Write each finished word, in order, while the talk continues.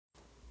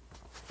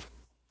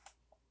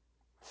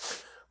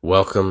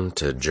Welcome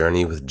to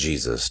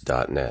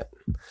JourneyWithJesus.net,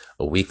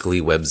 a weekly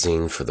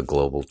webzine for the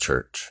global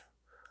church.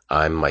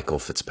 I'm Michael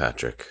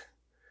Fitzpatrick.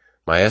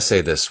 My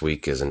essay this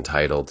week is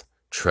entitled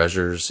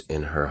Treasures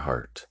in Her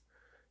Heart,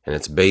 and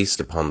it's based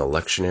upon the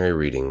lectionary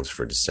readings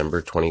for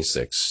December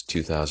 26,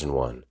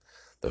 2001,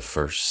 the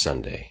first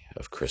Sunday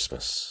of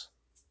Christmas.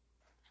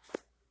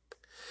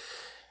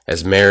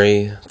 As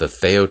Mary, the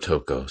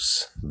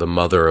Theotokos, the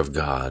Mother of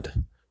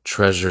God,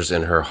 treasures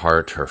in her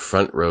heart her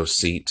front row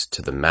seat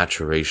to the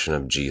maturation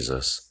of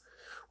Jesus,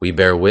 we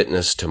bear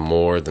witness to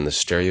more than the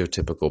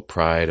stereotypical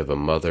pride of a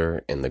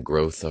mother in the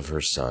growth of her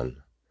son.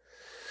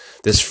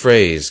 This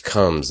phrase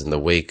comes in the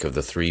wake of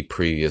the three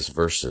previous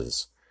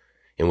verses,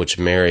 in which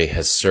Mary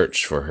has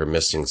searched for her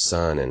missing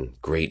son in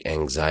great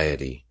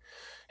anxiety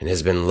and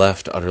has been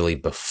left utterly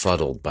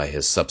befuddled by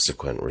his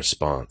subsequent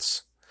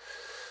response.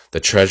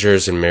 The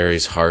treasures in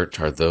Mary's heart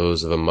are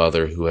those of a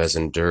mother who has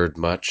endured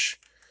much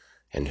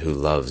and who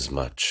loves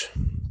much.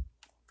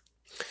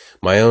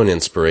 My own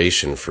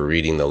inspiration for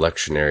reading the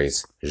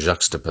lectionary's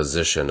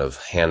juxtaposition of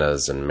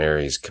Hannah's and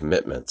Mary's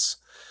commitments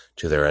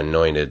to their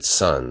anointed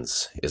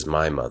sons is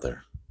my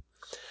mother.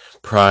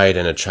 Pride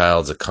in a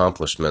child's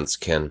accomplishments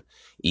can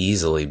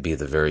easily be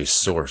the very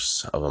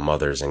source of a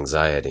mother's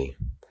anxiety.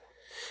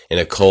 In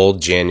a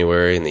cold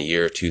January in the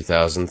year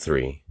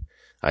 2003,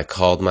 I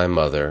called my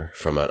mother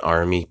from an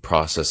Army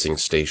processing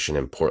station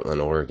in Portland,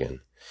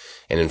 Oregon,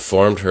 and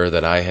informed her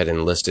that I had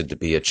enlisted to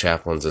be a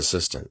chaplain's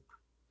assistant.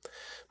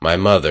 My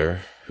mother,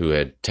 who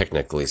had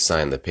technically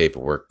signed the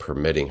paperwork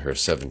permitting her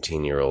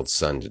 17-year-old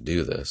son to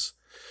do this,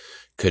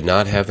 could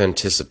not have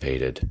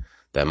anticipated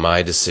that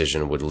my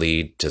decision would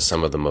lead to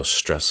some of the most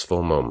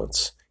stressful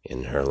moments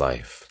in her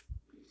life.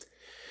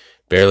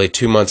 Barely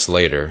 2 months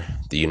later,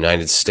 the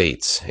United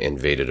States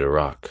invaded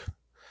Iraq.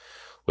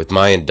 With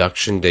my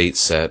induction date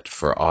set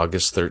for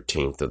August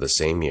 13th of the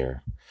same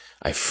year,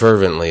 I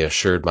fervently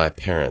assured my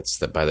parents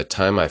that by the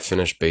time I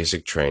finished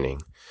basic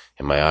training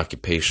in my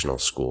occupational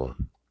school,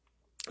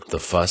 the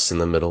fuss in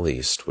the Middle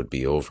East would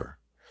be over.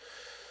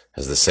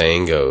 As the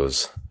saying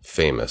goes,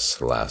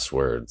 famous last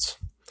words.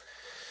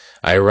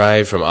 I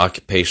arrived from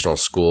occupational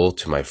school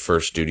to my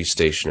first duty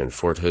station in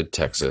Fort Hood,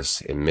 Texas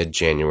in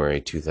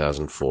mid-January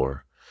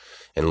 2004,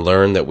 and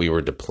learned that we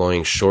were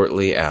deploying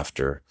shortly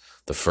after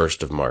the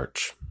 1st of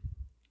March.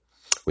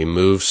 We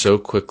moved so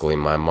quickly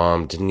my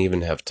mom didn't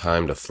even have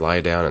time to fly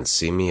down and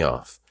see me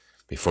off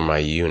before my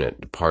unit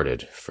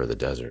departed for the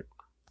desert.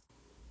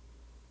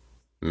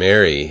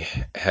 Mary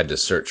had to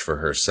search for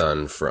her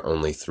son for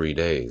only 3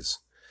 days.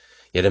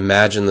 Yet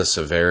imagine the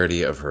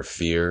severity of her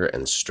fear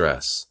and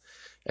stress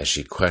as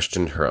she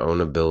questioned her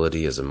own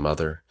ability as a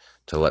mother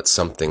to let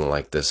something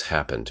like this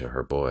happen to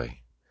her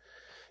boy.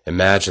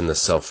 Imagine the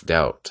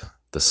self-doubt,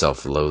 the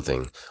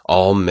self-loathing,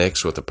 all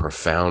mixed with a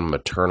profound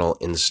maternal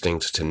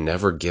instinct to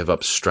never give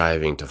up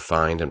striving to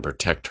find and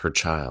protect her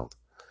child,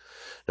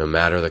 no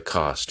matter the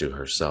cost to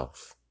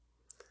herself.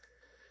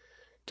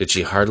 Did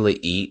she hardly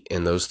eat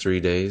in those 3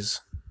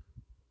 days?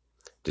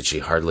 Did she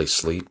hardly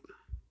sleep?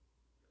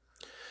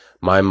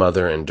 My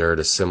mother endured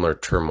a similar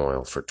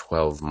turmoil for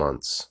 12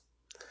 months.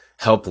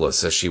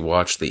 Helpless as she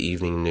watched the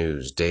evening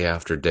news day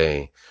after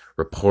day,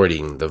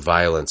 reporting the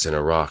violence in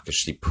Iraq as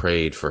she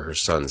prayed for her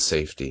son's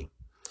safety.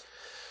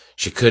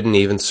 She couldn't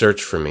even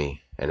search for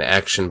me, an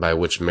action by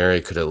which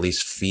Mary could at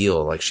least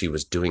feel like she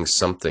was doing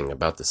something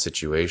about the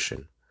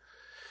situation.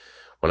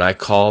 When I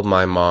called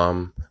my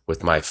mom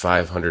with my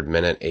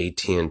 500-minute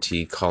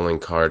AT&T calling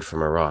card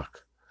from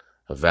Iraq,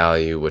 a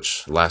value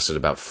which lasted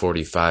about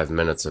 45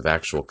 minutes of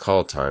actual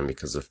call time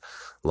because of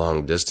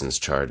long-distance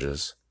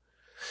charges,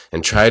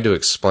 and tried to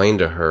explain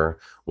to her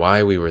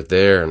why we were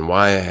there and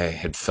why I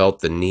had felt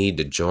the need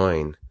to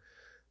join,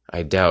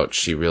 I doubt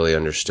she really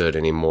understood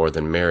any more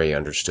than Mary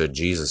understood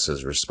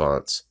Jesus'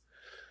 response.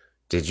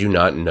 Did you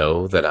not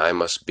know that I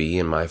must be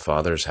in my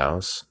Father's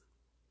house?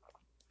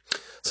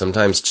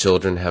 Sometimes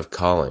children have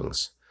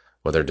callings,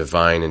 whether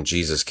divine in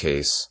Jesus'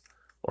 case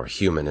or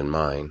human in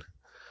mine,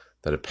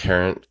 that a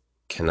parent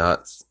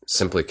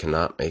simply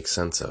cannot make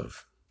sense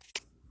of.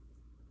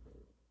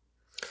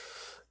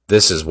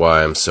 This is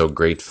why I'm so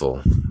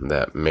grateful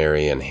that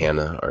Mary and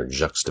Hannah are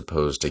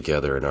juxtaposed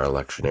together in our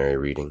lectionary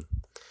reading.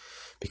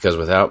 Because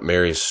without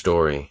Mary's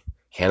story,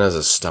 Hannah's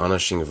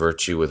astonishing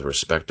virtue with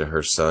respect to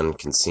her son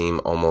can seem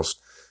almost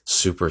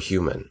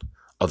superhuman,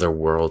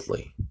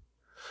 otherworldly.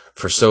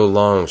 For so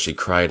long she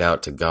cried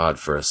out to God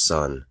for a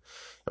son,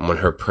 and when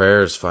her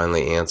prayers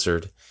finally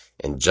answered,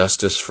 and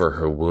justice for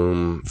her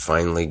womb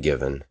finally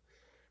given,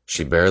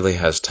 she barely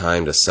has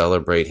time to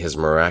celebrate his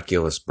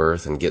miraculous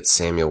birth and get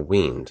Samuel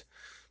weaned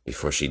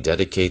before she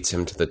dedicates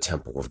him to the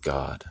temple of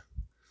God.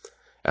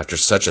 After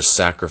such a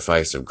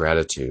sacrifice of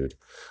gratitude,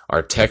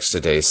 our text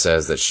today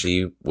says that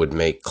she would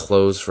make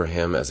clothes for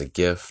him as a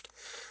gift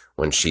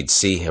when she'd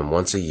see him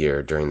once a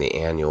year during the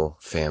annual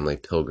family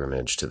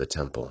pilgrimage to the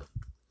temple.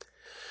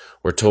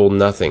 We're told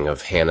nothing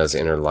of Hannah's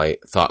inner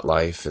thought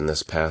life in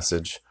this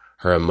passage,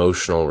 her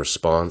emotional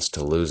response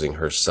to losing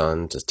her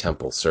son to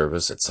temple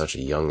service at such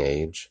a young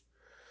age.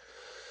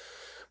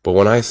 But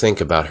when I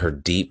think about her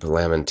deep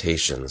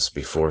lamentations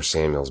before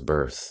Samuel's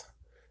birth,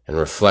 and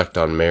reflect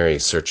on Mary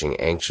searching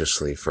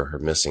anxiously for her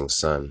missing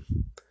son,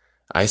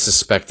 I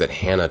suspect that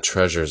Hannah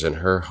treasures in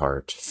her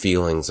heart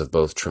feelings of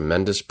both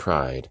tremendous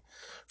pride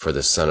for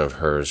this son of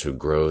hers who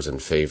grows in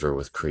favor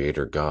with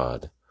Creator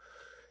God,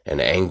 and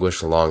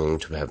anguish longing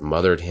to have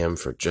mothered him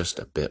for just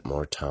a bit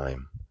more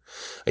time,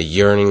 a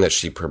yearning that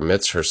she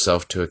permits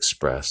herself to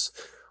express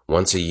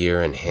once a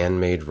year in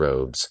handmade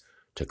robes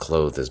to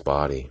clothe his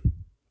body.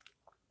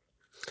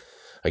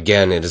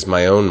 Again, it is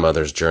my own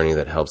mother's journey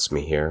that helps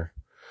me here,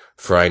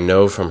 for I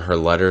know from her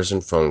letters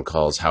and phone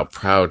calls how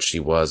proud she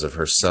was of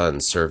her son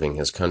serving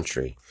his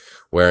country,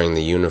 wearing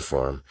the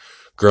uniform,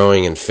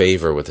 growing in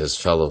favor with his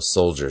fellow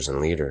soldiers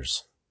and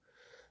leaders.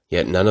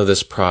 Yet none of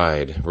this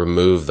pride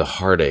removed the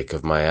heartache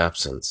of my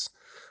absence,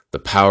 the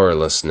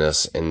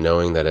powerlessness in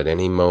knowing that at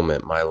any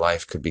moment my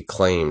life could be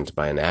claimed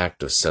by an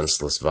act of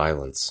senseless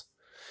violence.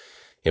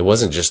 It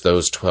wasn't just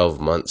those 12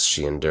 months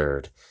she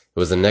endured. It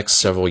was the next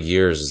several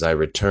years as I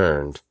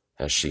returned,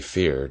 as she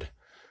feared,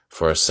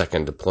 for a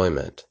second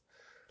deployment,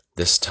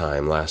 this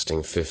time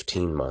lasting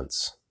 15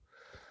 months.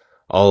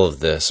 All of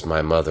this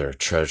my mother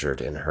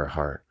treasured in her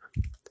heart.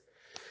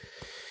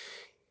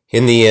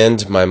 In the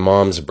end, my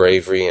mom's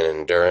bravery and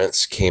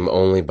endurance came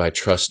only by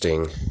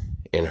trusting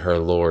in her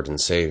Lord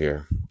and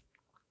Savior.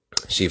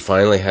 She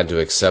finally had to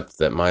accept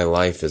that my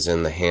life is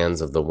in the hands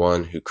of the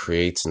one who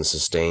creates and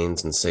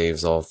sustains and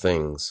saves all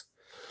things.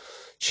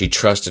 She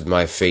trusted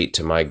my fate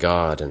to my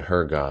God and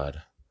her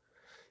God.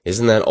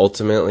 Isn't that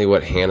ultimately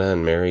what Hannah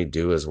and Mary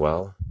do as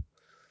well?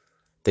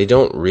 They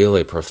don't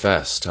really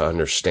profess to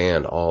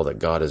understand all that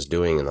God is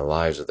doing in the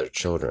lives of their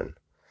children,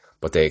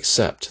 but they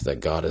accept that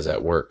God is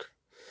at work,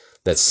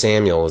 that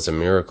Samuel is a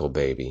miracle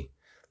baby,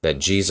 that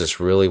Jesus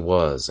really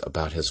was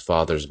about his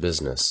Father's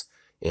business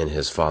in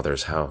his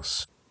Father's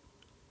house.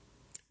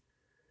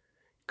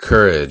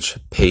 Courage,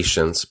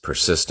 patience,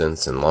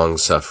 persistence, and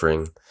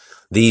long-suffering,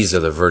 these are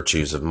the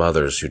virtues of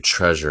mothers who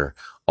treasure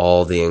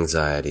all the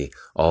anxiety,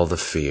 all the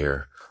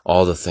fear,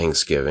 all the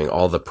thanksgiving,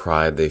 all the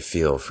pride they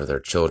feel for their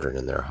children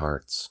in their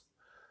hearts.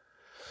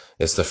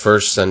 It's the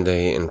first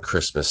Sunday in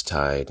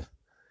Christmastide,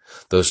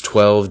 those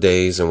 12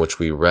 days in which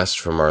we rest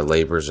from our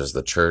labors as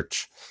the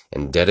church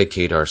and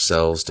dedicate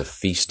ourselves to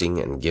feasting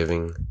and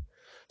giving,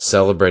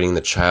 celebrating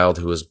the child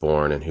who is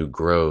born and who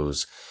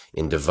grows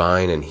in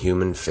divine and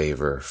human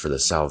favor for the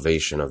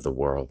salvation of the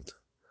world.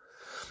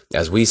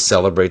 As we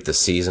celebrate the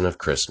season of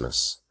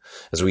Christmas,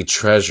 as we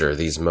treasure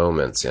these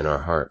moments in our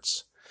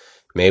hearts,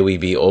 may we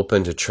be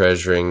open to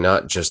treasuring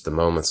not just the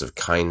moments of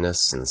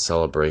kindness and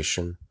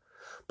celebration,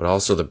 but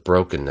also the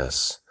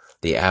brokenness,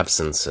 the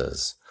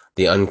absences,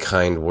 the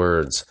unkind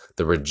words,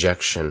 the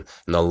rejection,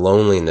 and the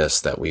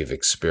loneliness that we've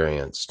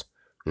experienced,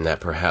 and that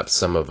perhaps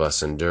some of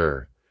us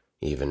endure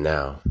even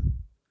now.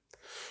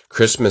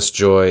 Christmas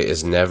joy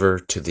is never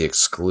to the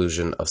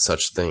exclusion of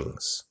such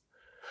things.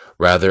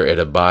 Rather, it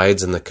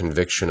abides in the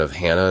conviction of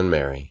Hannah and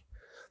Mary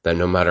that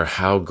no matter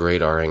how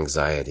great our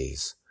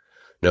anxieties,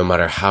 no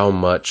matter how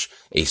much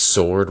a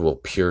sword will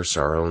pierce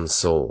our own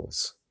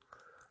souls,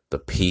 the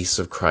peace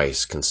of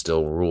Christ can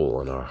still rule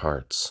in our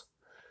hearts.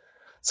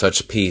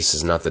 Such peace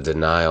is not the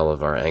denial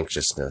of our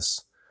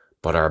anxiousness,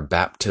 but our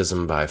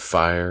baptism by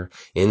fire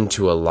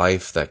into a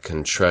life that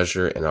can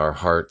treasure in our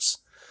hearts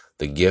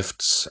the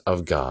gifts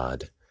of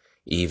God,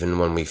 even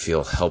when we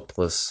feel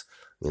helpless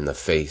in the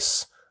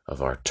face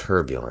of our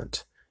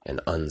turbulent and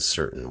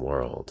uncertain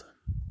world.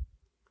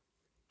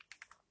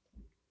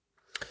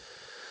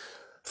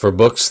 For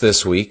books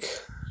this week,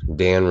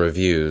 Dan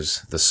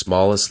reviews The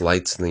Smallest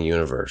Lights in the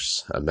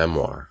Universe, a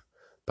memoir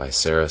by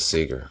Sara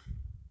Seager.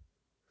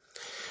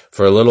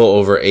 For a little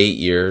over 8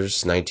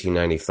 years,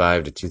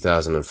 1995 to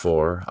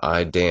 2004,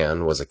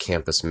 Dan, was a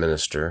campus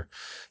minister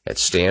at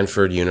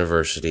Stanford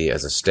University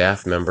as a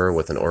staff member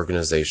with an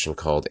organization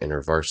called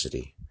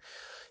InterVarsity.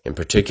 In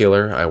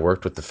particular, I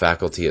worked with the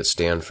faculty at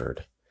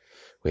Stanford.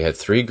 We had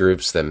 3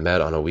 groups that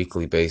met on a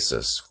weekly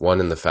basis, one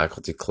in the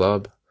faculty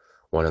club,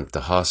 one at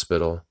the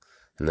hospital,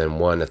 and then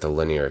one at the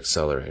Linear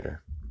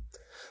Accelerator.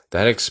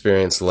 That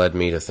experience led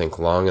me to think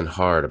long and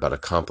hard about a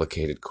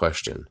complicated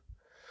question.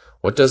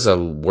 What does a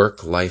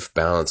work-life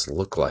balance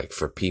look like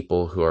for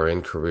people who are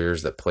in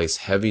careers that place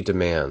heavy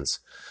demands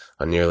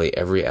on nearly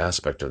every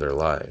aspect of their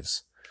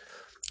lives?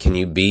 Can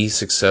you be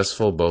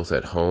successful both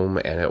at home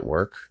and at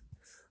work?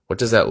 What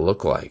does that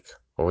look like?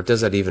 Or what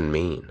does that even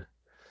mean?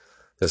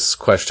 This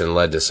question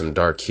led to some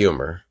dark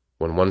humor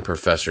when one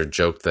professor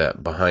joked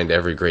that behind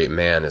every great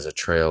man is a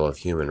trail of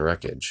human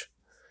wreckage.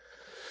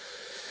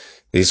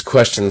 These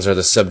questions are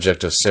the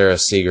subject of Sara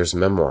Seager's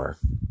memoir.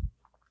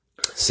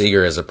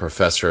 Seager is a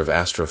professor of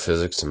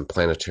astrophysics and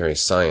planetary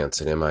science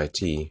at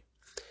MIT.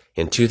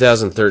 In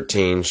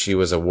 2013, she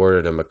was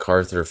awarded a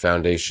MacArthur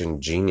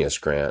Foundation Genius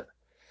Grant.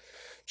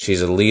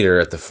 She's a leader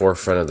at the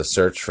forefront of the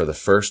search for the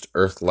first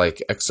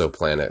Earth-like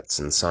exoplanets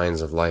and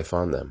signs of life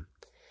on them.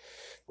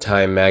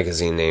 Time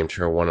magazine named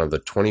her one of the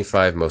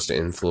 25 most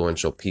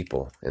influential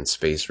people in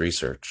space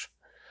research.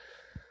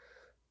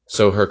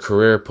 So her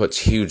career puts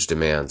huge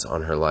demands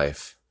on her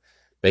life.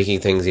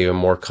 Making things even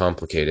more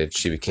complicated,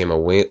 she became a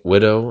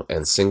widow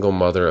and single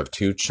mother of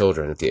 2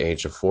 children at the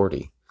age of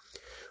 40,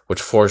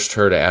 which forced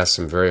her to ask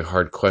some very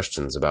hard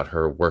questions about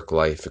her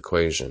work-life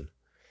equation.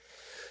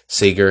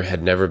 Seeger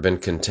had never been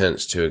content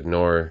to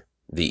ignore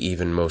the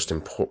even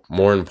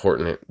more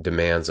important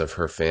demands of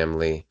her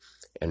family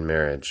and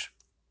marriage.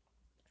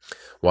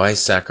 Why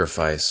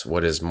sacrifice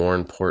what is more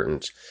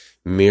important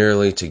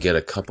merely to get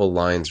a couple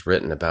lines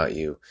written about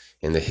you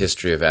in the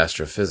history of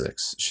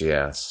astrophysics, she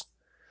asked.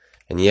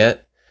 And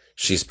yet,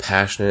 she's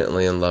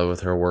passionately in love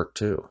with her work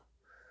too.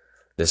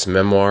 This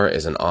memoir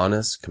is an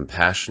honest,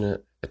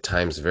 compassionate, at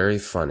times very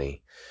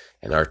funny,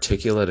 and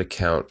articulate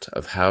account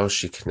of how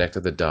she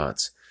connected the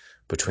dots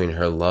between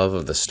her love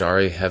of the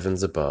starry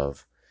heavens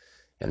above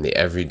and the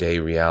everyday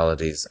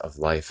realities of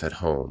life at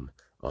home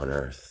on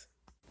Earth.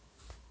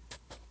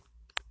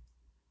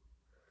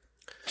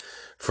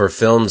 For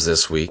films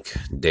this week,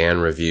 Dan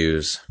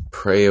reviews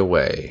Pray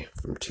Away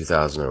from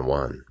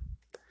 2001.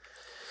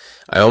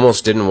 I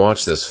almost didn't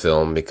watch this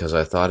film because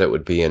I thought it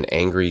would be an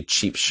angry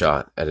cheap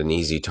shot at an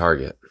easy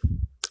target.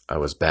 I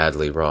was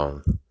badly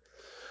wrong.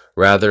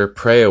 Rather,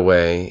 Pray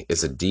Away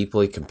is a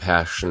deeply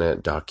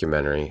compassionate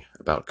documentary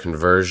about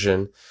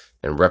conversion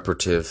and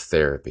reparative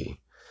therapy,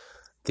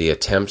 the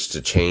attempt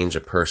to change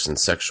a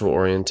person's sexual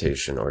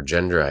orientation or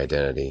gender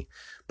identity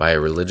by a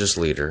religious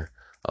leader,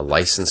 a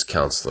licensed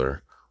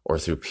counselor, or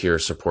through peer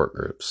support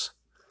groups.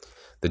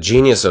 The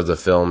genius of the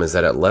film is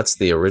that it lets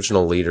the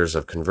original leaders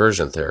of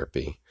conversion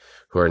therapy,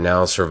 who are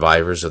now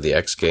survivors of the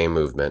ex-gay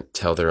movement,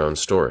 tell their own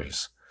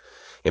stories.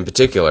 In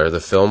particular, the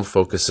film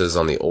focuses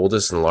on the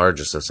oldest and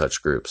largest of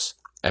such groups,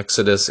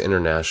 Exodus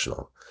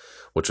International,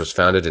 which was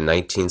founded in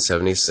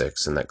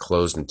 1976 and that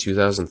closed in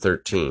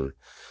 2013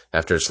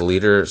 after its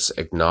leaders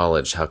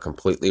acknowledged how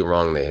completely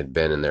wrong they had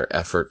been in their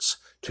efforts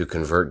to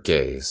convert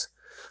gays,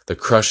 the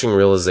crushing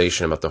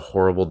realization about the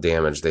horrible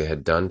damage they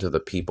had done to the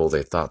people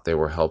they thought they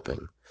were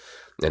helping,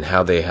 and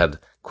how they had,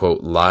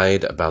 quote,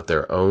 lied about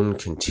their own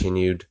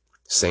continued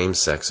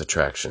same-sex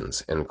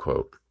attractions, end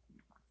quote,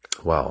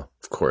 while,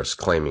 of course,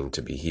 claiming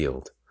to be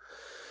healed.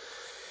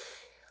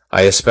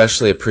 I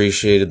especially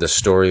appreciated the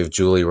story of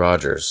Julie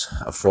Rogers,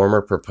 a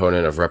former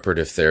proponent of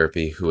reparative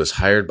therapy who was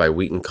hired by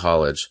Wheaton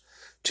College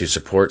to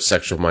support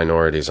sexual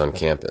minorities on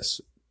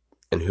campus,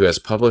 and who has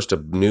published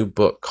a new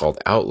book called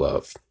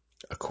Outlove,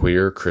 a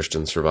queer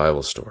Christian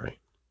survival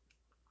story.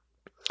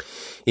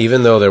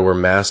 Even though there were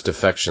mass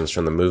defections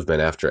from the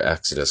movement after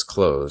Exodus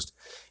closed,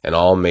 and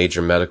all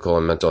major medical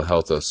and mental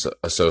health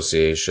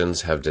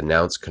associations have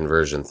denounced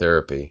conversion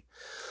therapy,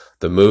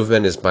 the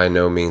movement is by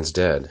no means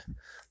dead.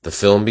 The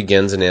film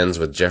begins and ends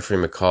with Jeffrey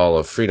McCall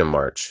of Freedom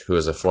March, who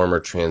is a former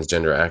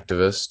transgender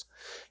activist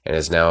and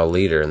is now a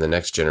leader in the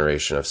next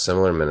generation of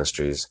similar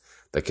ministries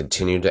that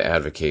continue to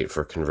advocate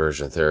for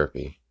conversion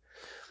therapy.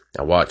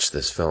 Now watch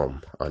this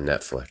film on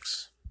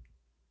Netflix.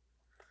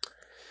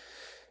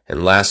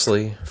 And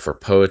lastly, for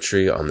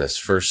poetry on this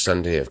first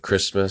Sunday of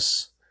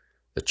Christmas,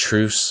 The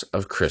Truce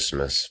of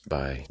Christmas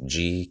by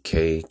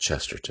G.K.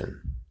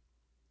 Chesterton.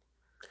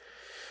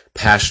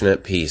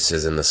 Passionate peace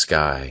is in the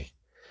sky,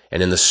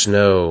 and in the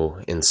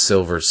snow in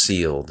silver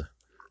sealed.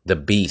 The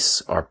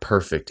beasts are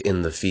perfect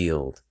in the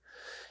field,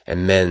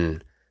 and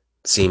men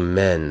seem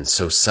men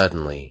so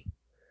suddenly.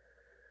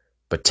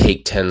 But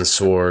take 10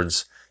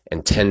 swords,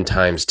 and 10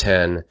 times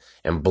 10,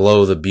 and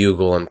blow the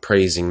bugle in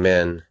praising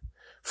men,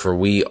 for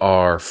we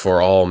are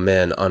for all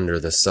men under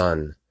the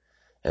sun,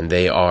 and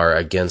they are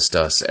against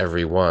us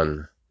every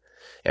one.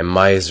 And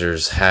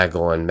misers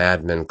haggle and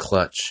madmen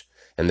clutch,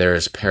 and there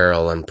is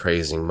peril in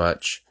praising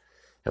much,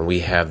 and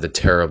we have the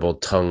terrible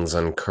tongues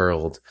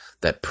uncurled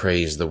that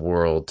praise the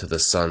world to the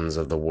sons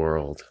of the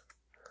world.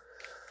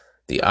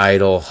 The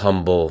idle,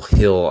 humble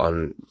hill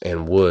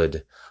and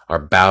wood are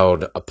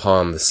bowed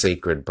upon the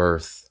sacred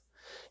birth,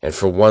 and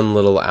for one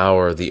little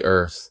hour the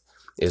earth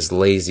is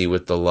lazy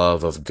with the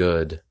love of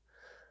good.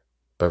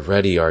 But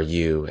ready are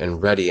you,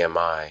 and ready am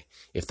I,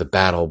 if the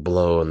battle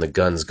blow and the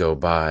guns go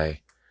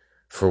by.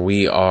 For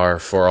we are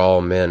for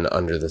all men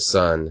under the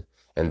sun,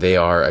 and they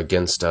are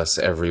against us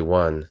every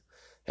one.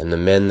 And the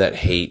men that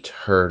hate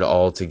herd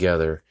all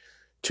together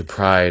to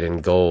pride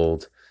and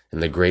gold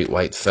and the great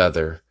white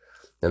feather.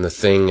 And the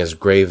thing is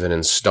graven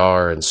in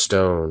star and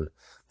stone,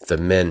 the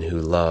men who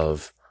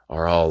love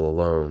are all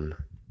alone.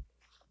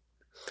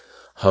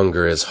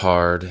 Hunger is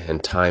hard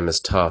and time is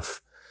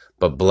tough,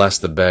 but bless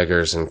the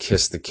beggars and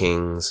kiss the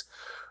kings,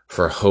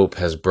 for hope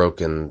has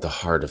broken the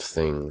heart of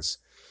things,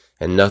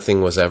 and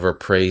nothing was ever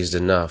praised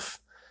enough,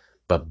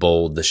 but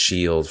bold the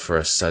shield for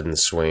a sudden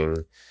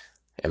swing,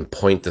 and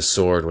point the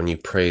sword when you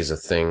praise a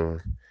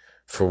thing,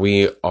 for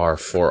we are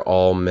for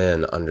all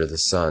men under the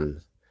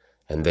sun,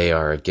 and they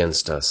are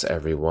against us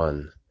every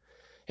one.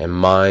 And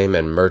mime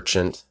and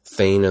merchant,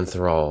 thane and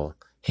thrall,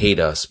 hate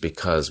us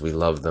because we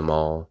love them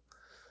all.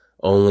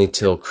 Only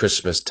till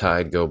Christmas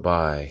tide go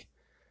by,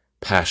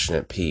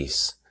 passionate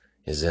peace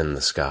is in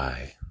the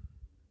sky.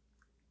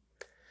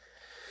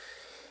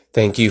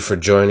 Thank you for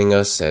joining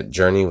us at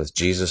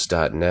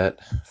JourneyWithJesus.net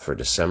for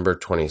December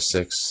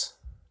 26,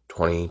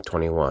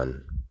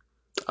 2021.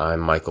 I'm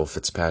Michael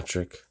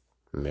Fitzpatrick.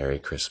 Merry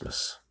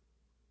Christmas.